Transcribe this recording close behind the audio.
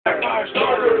fire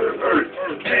starter.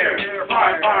 Earth, air,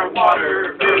 fire,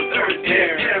 water. Earth,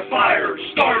 air, fire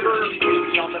starter.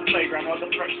 On the playground or the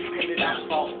bricks you painted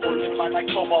asphalt, fortune by my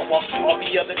cobalt walk. All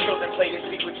the other children played in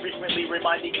secret, frequently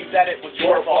reminding you that it was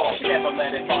your fault. You never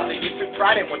let it bother you. Took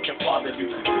pride in what your father do.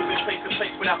 Moving place to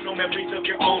place without no memories of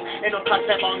your own. Ain't no time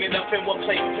spent long enough in one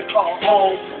place to call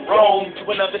home. Roam to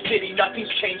another city, nothing's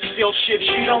changed, still shit.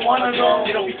 You don't wanna go.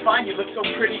 It'll be fine. You look so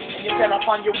pretty, and you set off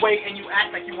on your way, and you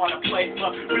act like you wanna play.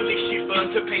 But really, she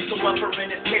learned to paint so well for in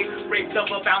this case. Raped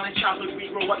of a balanced childhood, we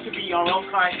grow up to be our own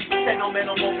kind.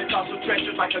 Sentimental moments also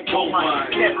treasured like a gold mine.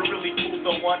 Never really fooled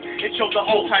the one. It showed the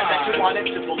whole time that you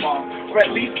wanted to belong, or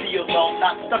at least be alone,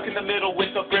 not stuck in the middle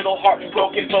with a brittle heart and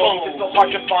broken bones. It's so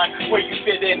hard to find where you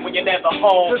fit in when you're never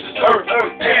home. This is earth,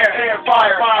 air,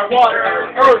 fire,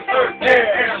 water. Earth,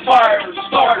 air, fire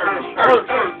starter. Earth,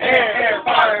 air,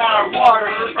 fire, water.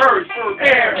 Earth,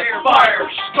 air, fire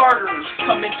starter.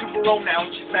 Come into her own now,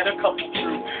 she's met a couple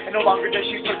true, and no longer does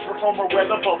she search for home or where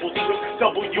the bubbles do.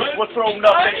 Double U's were thrown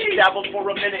up and she dabbled for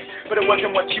a minute, but it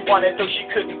wasn't what she wanted, though she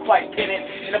couldn't quite pin it.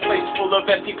 In a place full of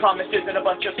empty promises and a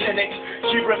bunch of cynics,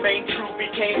 she remained true,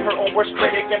 became her own worst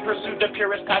critic, and pursued the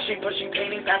purest passion, pushing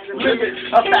painting past her limits.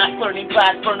 A fast learning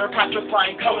glass burner, past with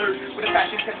flying colors, with a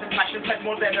fashion sense and passion set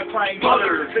more than a crying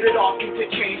mother. But it all seemed to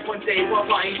change one day while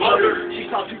buying butter. She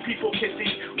saw two people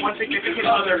kissing, one significant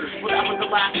other. Well, that was the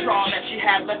last straw that she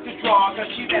had left to draw, cause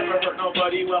she never hurt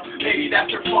nobody. Well, maybe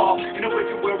that's her fault. In a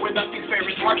wicked world where nothing's fair,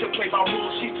 it's hard to play by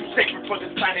rules. She's too sacred for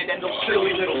this planet and those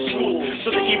silly little schools.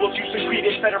 So the evil juice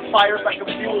ingredients set her fires like a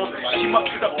fuel. She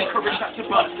mustered up the courage not to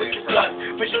bust with her gut,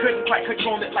 but she couldn't quite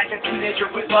control it like a teenager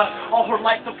with lust. All her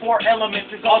life, the four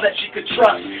elements is all that she could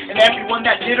trust. And everyone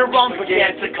that did her wrong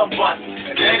began to combust.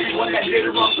 And everyone that did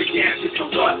her wrong began to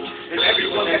combust. And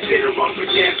everyone that did her wrong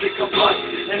began to combust.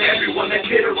 And everyone that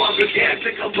did her wrong began to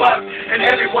combust. And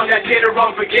everyone that did her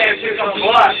wrong began to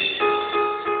combust.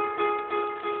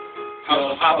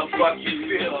 How the fuck you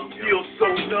feel? Feel so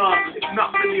numb. It's not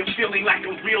really a feeling like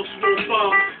a real swole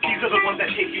thumb. These are the ones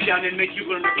that take you down and make you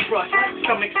learn to trust.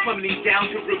 Stomachs plummeting down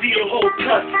to reveal old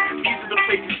cuts. These are the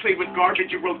places you play with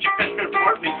garbage. You wrote your best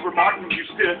apartments where Martin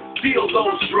used to Feel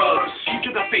those drugs.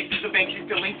 These are the faces of ancient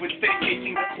delinquents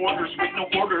facing the corners with no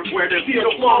order of where to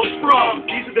Feel flows from.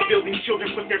 These are the buildings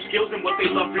children put their skills in what they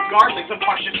love regardless of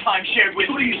harshest time shared with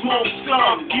Please won't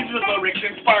stop. These are the lyrics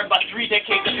inspired by 3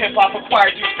 decades of hip-hop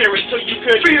acquired through spirit so you could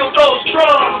Feel those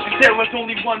drums. And there was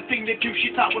only one thing to do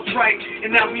she thought was right,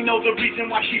 and now we know the reason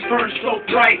why she burned so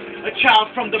bright. A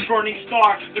child from the burning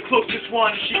star, the closest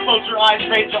one. She closed her eyes,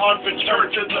 raised her arms,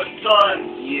 returned to the sun.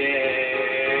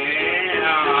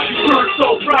 She burned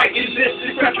so bright in this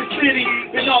decrepit city,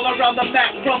 And all around the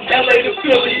map from LA to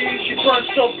Philly. she burned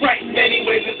so bright in many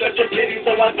ways. It's such a pity,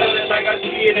 so I tell it like I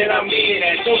see it and I mean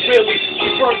it. So really, she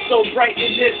burned so bright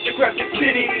in this decrepit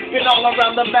city. And all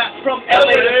around the map from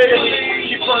LA to Philly.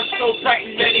 She burned so bright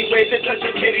in many ways. It's such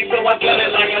a pity, so I tell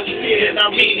it like I see it and I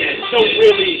mean it. So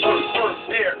really,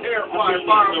 Earth, air, fire,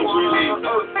 water.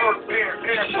 Earth, air,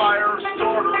 fire,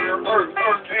 starter. Earth,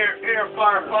 air,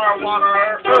 fire, water.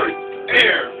 Earth,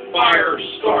 air, fire,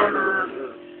 starter.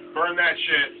 Burn that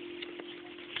shit.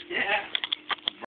 yeah.